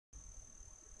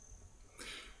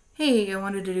Hey, I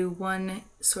wanted to do one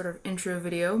sort of intro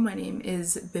video. My name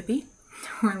is Bippy,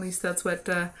 or at least that's what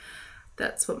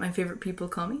my favorite people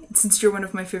call me. And since you're one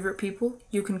of my favorite people,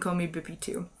 you can call me Bippy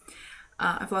too.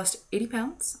 I've lost 80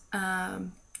 pounds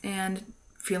and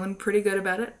feeling pretty good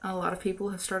about it. A lot of people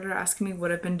have started asking me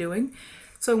what I've been doing,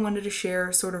 so I wanted to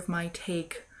share sort of my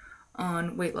take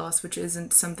on weight loss, which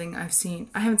isn't something I've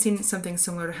seen. I haven't seen something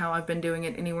similar to how I've been doing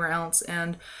it anywhere else,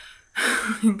 and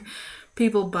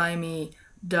people buy me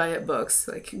diet books.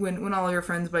 Like when all your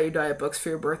friends buy you diet books for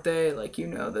your birthday, like, you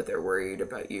know that they're worried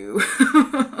about you.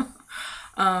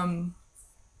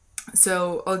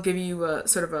 So I'll give you a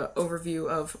sort of an overview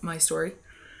of my story.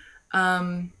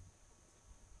 My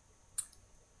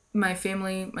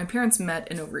parents met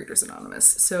in Overeaters Anonymous.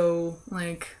 So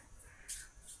like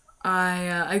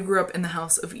I grew up in the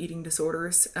house of eating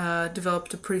disorders,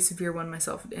 developed a pretty severe one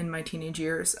myself in my teenage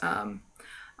years.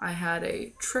 I had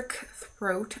a trick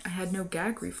throat. I had no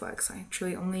gag reflex. I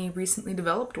actually only recently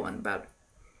developed one about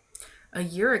a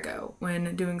year ago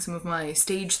when doing some of my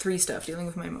stage 3 stuff, dealing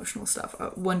with my emotional stuff.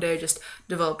 One day I just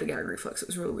developed a gag reflex. It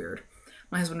was really weird.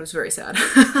 My husband was very sad.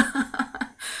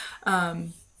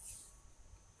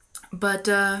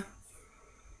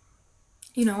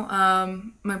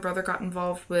 My brother got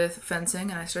involved with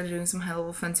fencing, and I started doing some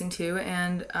high-level fencing too,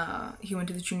 and he went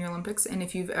to the Junior Olympics. And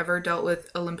if you've ever dealt with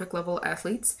Olympic-level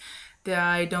athletes,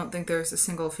 I don't think there's a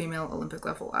single female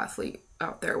Olympic-level athlete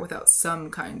out there without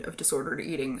some kind of disordered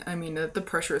eating. I mean, the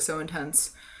pressure is so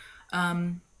intense.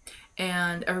 And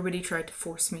everybody tried to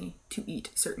force me to eat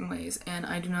certain ways, and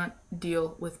I do not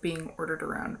deal with being ordered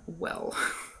around well.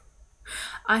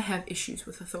 I have issues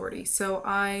with authority, so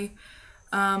I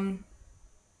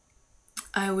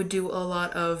would do a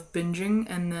lot of binging,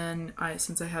 and then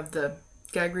since I have the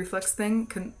gag reflex thing,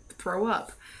 can throw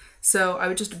up. So I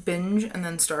would just binge and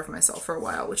then starve myself for a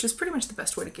while, which is pretty much the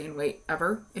best way to gain weight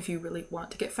ever if you really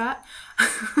want to get fat.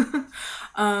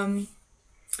 I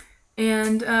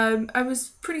was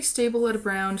pretty stable at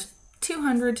around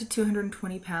 200 to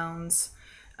 220 pounds.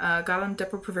 Got on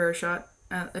Depo-Provera shot.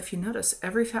 If you notice,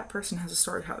 every fat person has a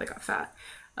story of how they got fat.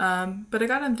 But I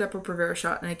got on the Depo-Provera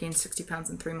shot and I gained 60 pounds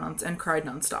in 3 months and cried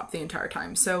nonstop the entire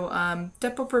time. So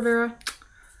Depo-Provera,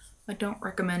 I don't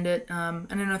recommend it.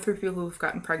 And I know 3 people who've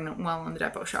gotten pregnant while on the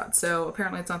Depo shot. So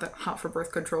apparently it's not that hot for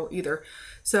birth control either.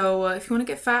 So if you want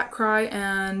to get fat, cry,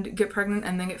 and get pregnant,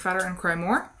 and then get fatter and cry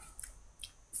more,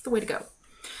 it's the way to go.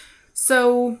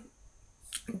 So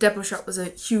Depo shot was a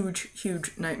huge,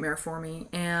 huge nightmare for me.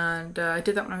 And I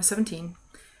did that when I was 17.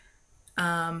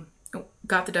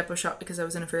 Got the Depo shot because I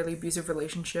was in a fairly abusive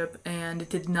relationship and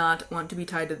did not want to be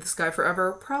tied to this guy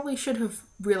forever. Probably should have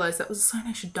realized that was a sign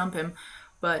I should dump him.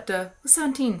 But was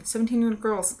 17-year-old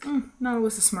girls, not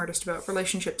always the smartest about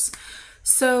relationships.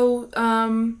 So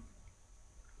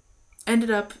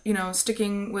ended up,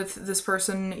 sticking with this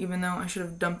person even though I should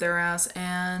have dumped their ass.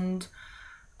 And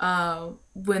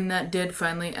when that did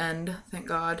finally end, thank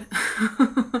God,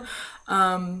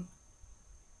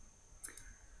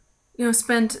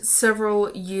 spent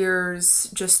several years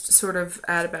just sort of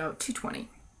at about 220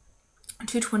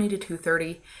 to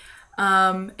 230.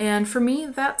 And for me,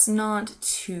 that's not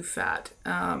too fat.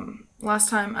 Last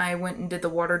time I went and did the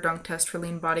water dunk test for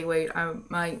lean body weight,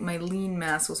 my lean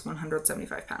mass was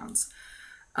 175 pounds.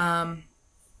 I'm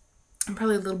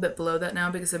probably a little bit below that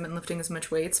now because I've been lifting as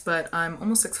much weights, but I'm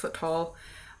almost 6 foot tall.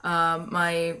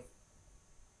 My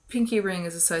pinky ring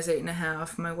is a size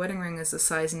 8.5. My wedding ring is a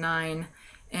size 9.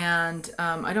 And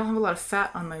I don't have a lot of fat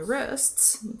on my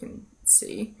wrists, you can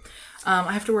see.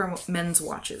 I have to wear men's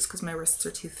watches because my wrists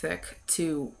are too thick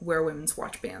to wear women's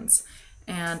watch bands.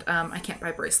 And I can't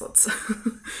buy bracelets.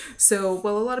 So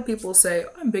while a lot of people say,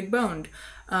 I'm big boned,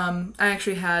 I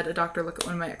actually had a doctor look at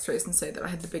one of my x-rays and say that I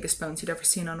had the biggest bones he'd ever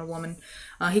seen on a woman.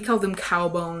 He called them cow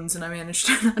bones, and I managed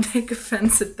to not take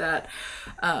offense at that.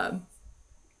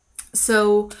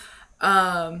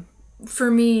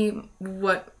 For me,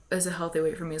 what is a healthy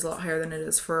weight for me is a lot higher than it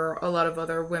is for a lot of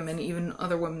other women, even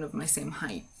other women of my same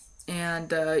height.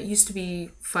 And used to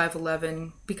be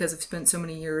 5'11", because I've spent so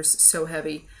many years so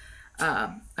heavy.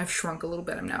 I've shrunk a little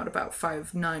bit. I'm now at about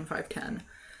 5'9", 5'10".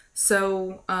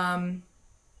 So I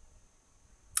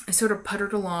sort of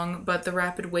puttered along, but the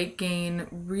rapid weight gain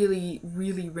really,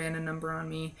 really ran a number on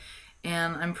me.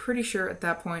 And I'm pretty sure at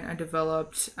that point I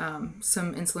developed some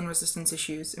insulin resistance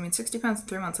issues. I mean, 60 pounds in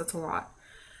 3 months, that's a lot.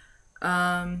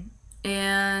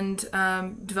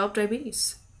 Developed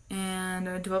diabetes. And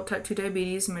I developed type 2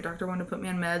 diabetes, and my doctor wanted to put me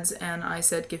on meds, and I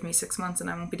said, give me 6 months and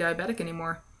I won't be diabetic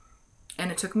anymore. And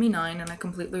it took me 9, and I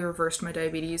completely reversed my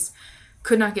diabetes.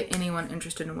 Could not get anyone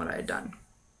interested in what I had done.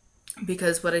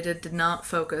 because what I did not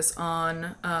focus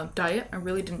on diet. I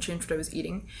really didn't change what I was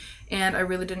eating, and I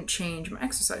really didn't change my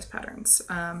exercise patterns.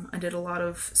 I did a lot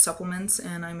of supplements,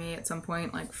 and I may at some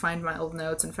point like find my old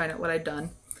notes and find out what I'd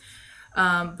done.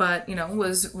 But you know,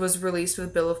 was released with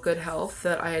a bill of good health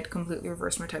that I had completely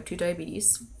reversed my type 2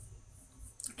 diabetes.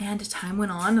 And time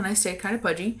went on, and I stayed kind of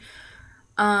pudgy.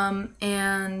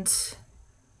 And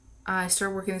I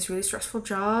started working this really stressful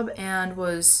job, and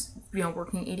was, you know,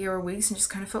 working 80-hour weeks, and just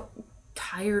kind of felt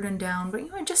tired and down. But you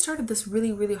know, I just started this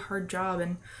really, really hard job,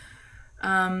 and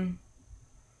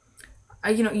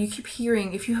you know, you keep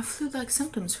hearing, if you have flu-like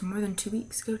symptoms for more than 2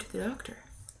 weeks, go to the doctor.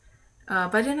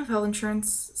 But I didn't have health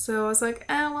insurance, so I was like,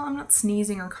 well, I'm not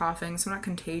sneezing or coughing, so I'm not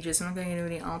contagious. I'm not getting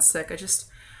anybody else sick.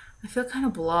 I feel kind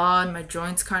of blah, and my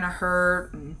joints kind of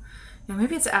hurt, and you know,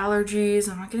 maybe it's allergies.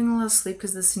 I'm not getting a lot of sleep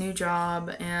because of this new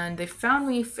job, and they found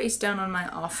me face down on my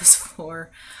office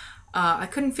floor. I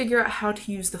couldn't figure out how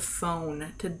to use the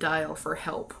phone to dial for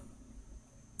help.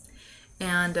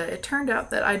 And it turned out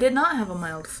that I did not have a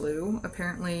mild flu.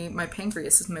 Apparently, my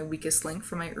pancreas is my weakest link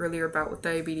from my earlier bout with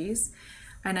diabetes.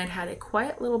 And I'd had a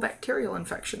quiet little bacterial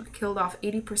infection that killed off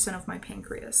 80% of my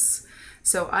pancreas.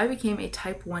 So I became a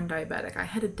type 1 diabetic. I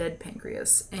had a dead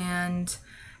pancreas and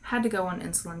had to go on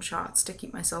insulin shots to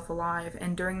keep myself alive.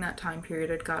 And during that time period,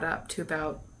 it got up to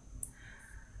about,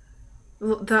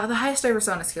 the highest I ever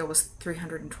saw on a scale was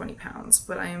 320 pounds,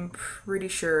 but I am pretty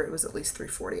sure it was at least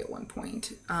 340 at one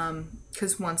point.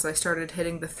 Because once I started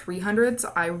hitting the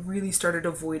 300s, I really started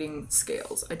avoiding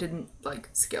scales. I didn't like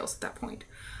scales at that point.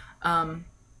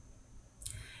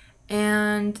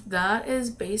 And that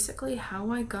is basically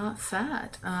how I got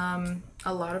fat.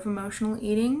 A lot of emotional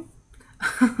eating,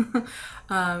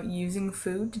 using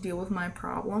food to deal with my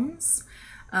problems,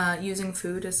 using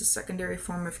food as a secondary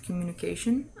form of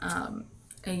communication.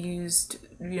 I used,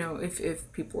 you know,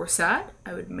 if people were sad,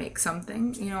 I would make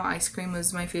something. You know, ice cream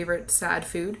was my favorite sad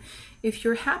food. If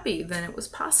you're happy, then it was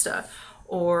pasta.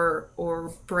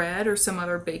 Or bread or some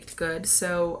other baked good.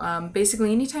 So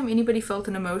basically, anytime anybody felt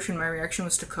an emotion, my reaction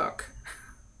was to cook.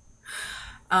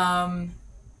 And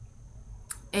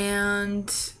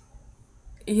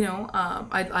you know,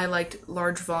 I liked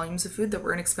large volumes of food that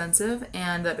were inexpensive,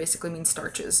 and that basically means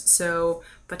starches. So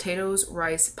potatoes,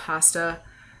 rice, pasta,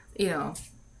 you know,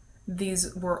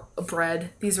 these were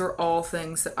bread. These are all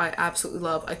things that I absolutely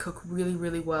love. I cook really,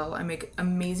 really well. I make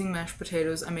amazing mashed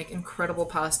potatoes. I make incredible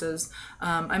pastas.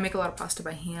 I make a lot of pasta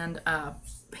by hand,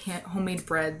 homemade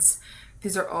breads.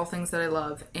 These are all things that I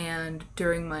love. And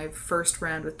during my first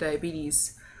round with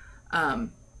diabetes, I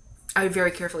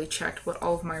very carefully checked what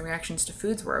all of my reactions to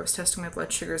foods were. I was testing my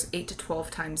blood sugars 8 to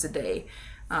 12 times a day.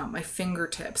 My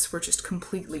fingertips were just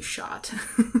completely shot.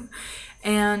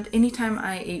 And anytime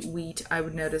I ate wheat, I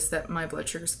would notice that my blood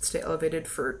sugars would stay elevated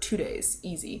for 2 days,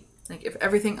 easy. Like if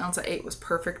everything else I ate was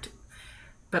perfect,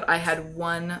 but I had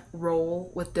one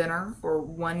roll with dinner or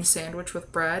one sandwich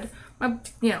with bread,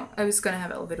 you know, I was going to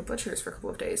have elevated blood sugars for a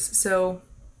couple of days. So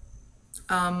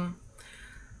I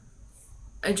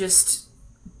just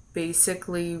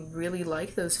basically really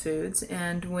like those foods,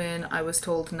 and when I was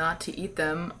told not to eat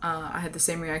them, I had the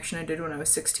same reaction I did when I was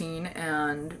 16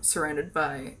 and surrounded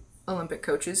by Olympic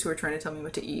coaches who were trying to tell me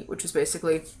what to eat, which is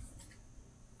basically,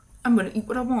 I'm gonna eat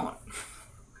what I want.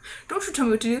 Don't you tell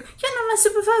me what to do. You're not my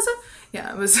supervisor.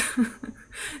 Yeah, it was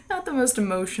not the most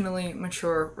emotionally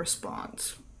mature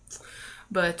response.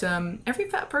 But every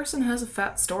fat person has a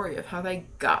fat story of how they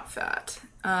got fat.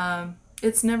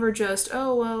 It's never just,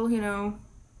 oh, well, you know,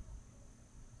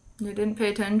 I didn't pay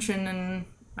attention, and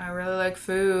I really like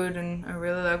food, and I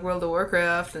really like World of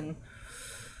Warcraft, and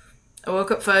I woke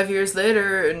up 5 years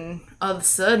later, and all of a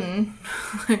sudden,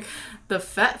 like, the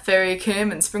fat fairy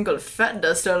came and sprinkled fat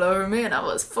dust all over me, and I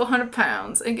was 400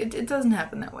 pounds. Like, it doesn't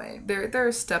happen that way. There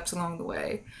are steps along the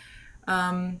way.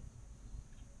 And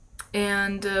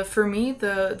for me,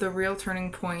 the real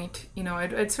turning point, you know,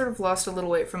 I'd sort of lost a little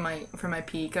weight from my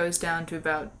peak. I was down to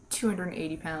about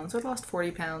 280 pounds. I'd lost 40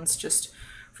 pounds just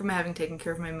from having taken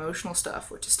care of my emotional stuff,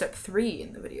 which is step 3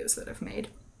 in the videos that I've made.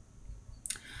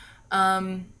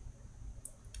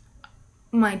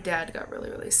 My dad got really,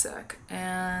 really sick,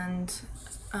 and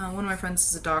one of my friends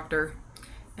is a doctor,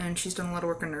 and she's done a lot of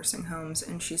work in nursing homes,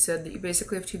 and she said that you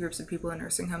basically have 2 groups of people in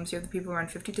nursing homes. You have the people around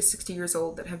 50 to 60 years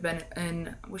old that have been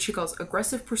in what she calls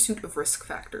aggressive pursuit of risk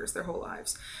factors their whole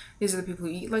lives. These are the people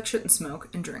who eat like shit and smoke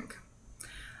and drink.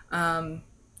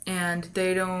 And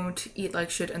they don't eat like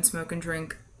shit and smoke and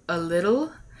drink a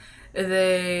little.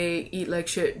 They eat like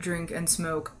shit, drink, and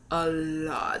smoke a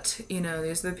lot. You know,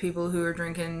 these are the people who are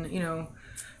drinking, you know,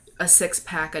 a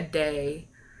 6-pack a day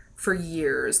for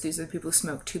years. These are the people who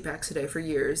smoke 2 packs a day for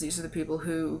years. These are the people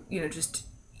who, just,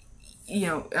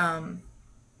 the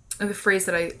phrase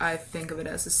that I think of it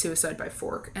as is suicide by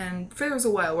fork. And there was a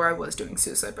while where I was doing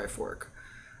suicide by fork.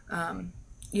 The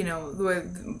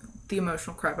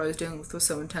emotional crap I was dealing with was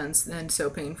so intense and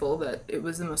so painful that it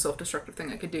was the most self-destructive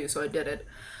thing I could do, so I did it.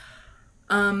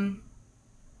 And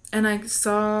I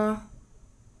saw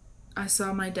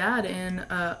my dad in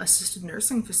a assisted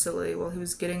nursing facility while he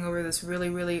was getting over this really,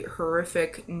 really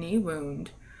horrific knee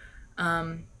wound.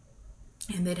 And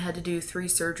they'd had to do 3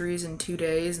 surgeries in 2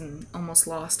 days and almost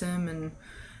lost him, and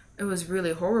it was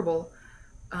really horrible.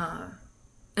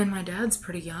 And my dad's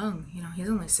pretty young, he's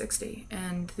only 60.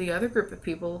 And the other group of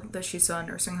people that she saw in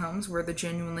nursing homes were the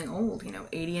genuinely old,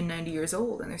 80 and 90 years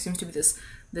old. And there seems to be this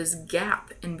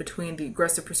gap in between the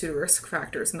aggressive pursuit of risk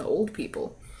factors and the old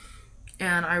people.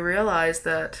 And I realized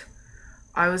that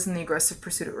I was in the aggressive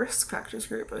pursuit of risk factors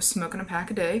group. I was smoking a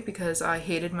pack a day because I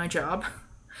hated my job.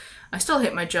 I still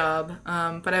hate my job,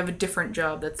 but I have a different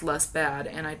job that's less bad,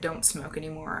 and I don't smoke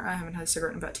anymore. I haven't had a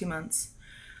cigarette in about 2 months.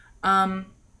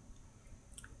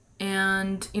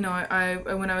 And, I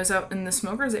when I was out in the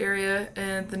smokers area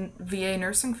at the VA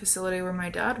nursing facility where my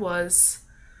dad was,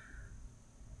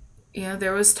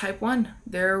 there was type 1.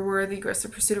 There were the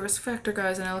aggressive pursuit of risk factor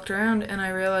guys, and I looked around and I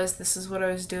realized this is what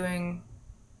I was doing.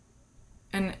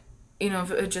 And,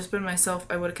 if it had just been myself,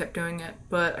 I would have kept doing it.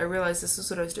 But I realized this is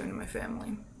what I was doing to my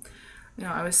family.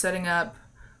 I was setting up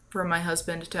for my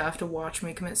husband to have to watch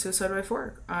me commit suicide by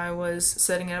fork. I was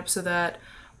setting it up so that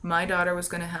my daughter was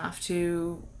going to have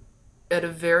to, at a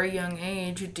very young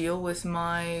age, deal with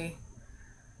my,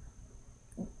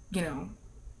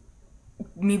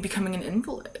 me becoming an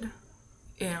invalid.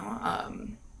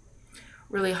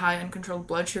 Really high uncontrolled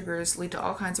blood sugars lead to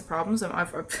all kinds of problems.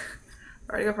 I've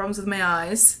already got problems with my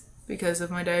eyes because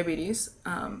of my diabetes.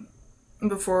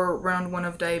 Before round 1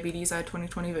 of diabetes, I had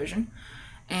 20/20 vision,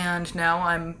 and now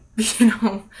I'm,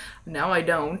 now I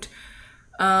don't.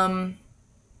 I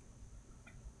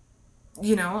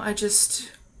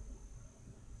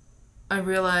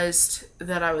realized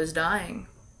that I was dying,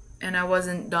 and I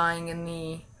wasn't dying in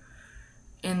the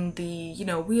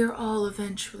we are all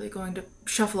eventually going to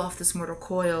shuffle off this mortal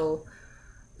coil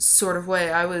sort of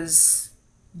way. I was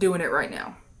doing it right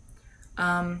now.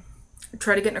 I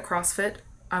tried to get into CrossFit.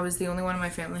 I was the only one in my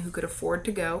family who could afford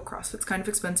to go. CrossFit's kind of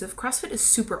expensive. CrossFit is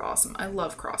super awesome. I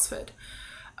love CrossFit.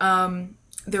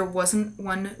 There wasn't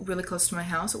one really close to my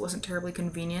house. It wasn't terribly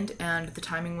convenient, and the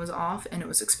timing was off, and it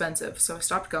was expensive, so I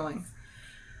stopped going.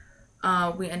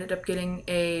 We ended up getting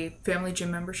a family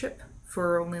gym membership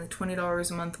for only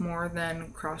 $20 a month more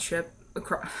than CrossFit.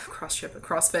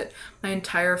 My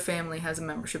entire family has a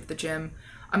membership at the gym.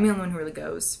 I'm the only one who really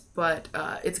goes, but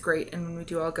it's great, and when we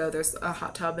do all go, there's a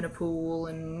hot tub and a pool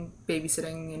and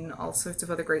babysitting and all sorts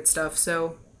of other great stuff.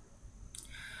 So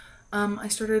I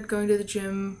started going to the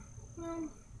gym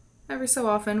every so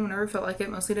often, whenever I felt like it,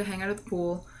 mostly to hang out at the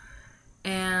pool.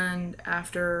 And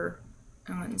after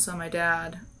I went and saw my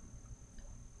dad,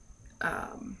 I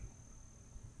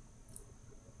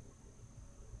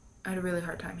had a really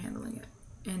hard time handling it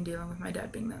and dealing with my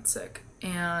dad being that sick.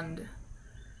 And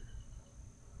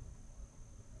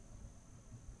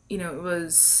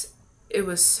it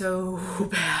was so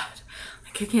bad.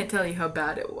 Like, I can't tell you how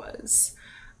bad it was.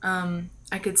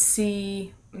 I could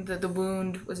see that the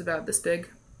wound was about this big,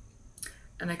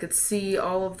 and I could see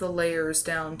all of the layers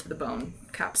down to the bone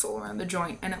capsule around the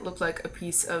joint, and it looked like a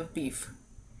piece of beef.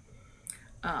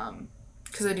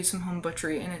 Because I do some home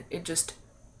butchery, and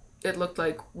it looked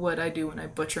like what I do when I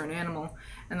butcher an animal,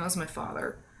 and that was my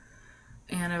father.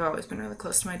 And I've always been really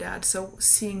close to my dad, so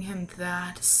seeing him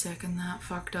that sick and that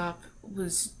fucked up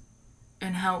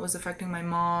and how it was affecting my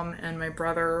mom and my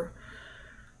brother,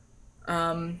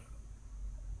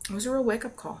 it was a real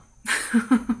wake-up call.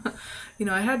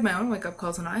 I had my own wake-up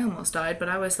calls when I almost died, but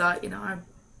I always thought, I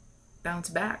bounce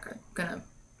back.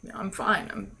 I'm fine.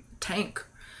 I'm a tank.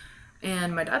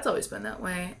 And my dad's always been that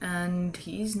way, and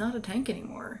he's not a tank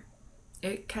anymore.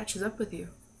 It catches up with you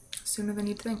sooner than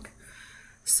you'd think.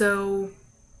 So,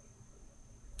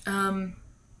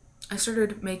 I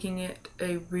started making it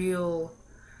a real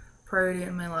priority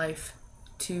in my life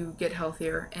to get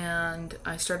healthier, and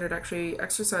I started actually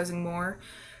exercising more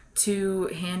to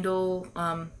handle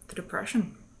the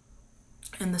depression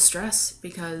and the stress,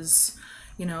 because,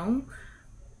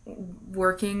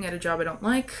 working at a job I don't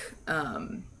like,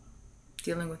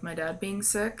 dealing with my dad being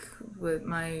sick, with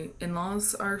my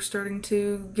in-laws are starting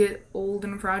to get old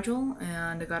and fragile,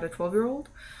 and I got a 12-year-old.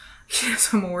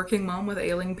 So I'm a working mom with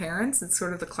ailing parents. It's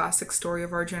sort of the classic story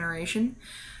of our generation.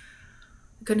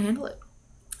 I couldn't handle it.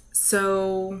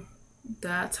 So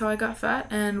that's how I got fat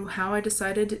and how I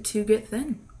decided to get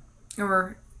thin.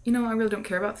 Or, I really don't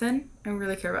care about thin. I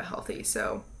really care about healthy.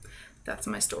 So that's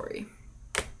my story.